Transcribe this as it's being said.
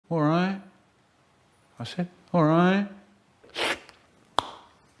I said, all right.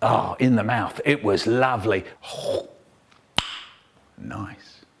 Oh, in the mouth. It was lovely.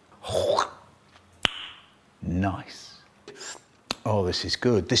 Nice. Nice. Oh, this is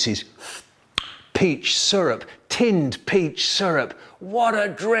good. This is peach syrup, tinned peach syrup. What a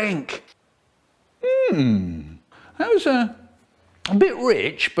drink. That was a bit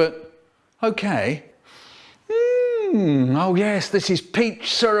rich, but okay. Oh yes, this is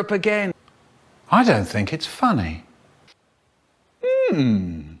peach syrup again. I don't think it's funny.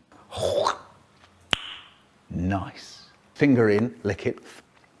 Nice. Finger in, lick it.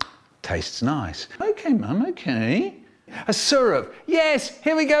 Tastes nice. Okay, Mum, okay. A syrup. Yes,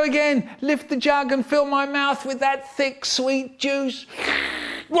 here we go again. Lift the jug and fill my mouth with that thick, sweet juice.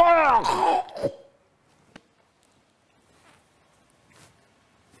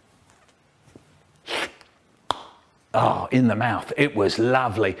 Oh, in the mouth. It was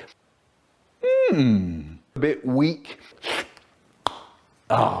lovely. A bit weak.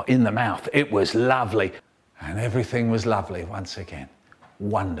 Oh, in the mouth. It was lovely. And everything was lovely once again.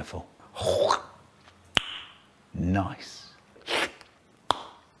 Wonderful. Nice.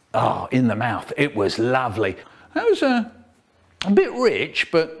 Oh, in the mouth. It was lovely. That was a bit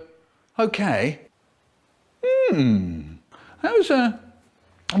rich, but okay. That was a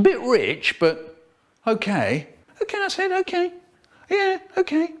bit rich, but okay. Okay, I said okay. Yeah,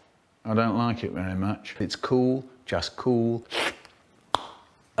 okay. I don't like it very much. It's cool, just cool.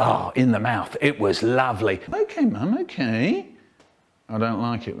 Oh, in the mouth. It was lovely. Okay, Mum, okay. I don't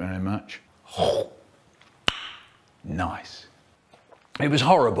like it very much. Nice. It was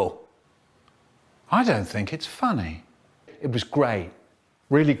horrible. I don't think it's funny. It was great,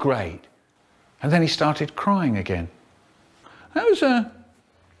 really great. And then he started crying again. That was a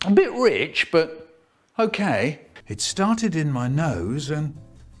bit rich, but okay. It started in my nose and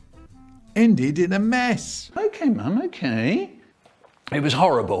ended in a mess. Okay, Mum, okay. It was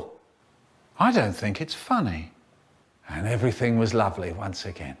horrible. I don't think it's funny. And everything was lovely once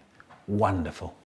again. Wonderful.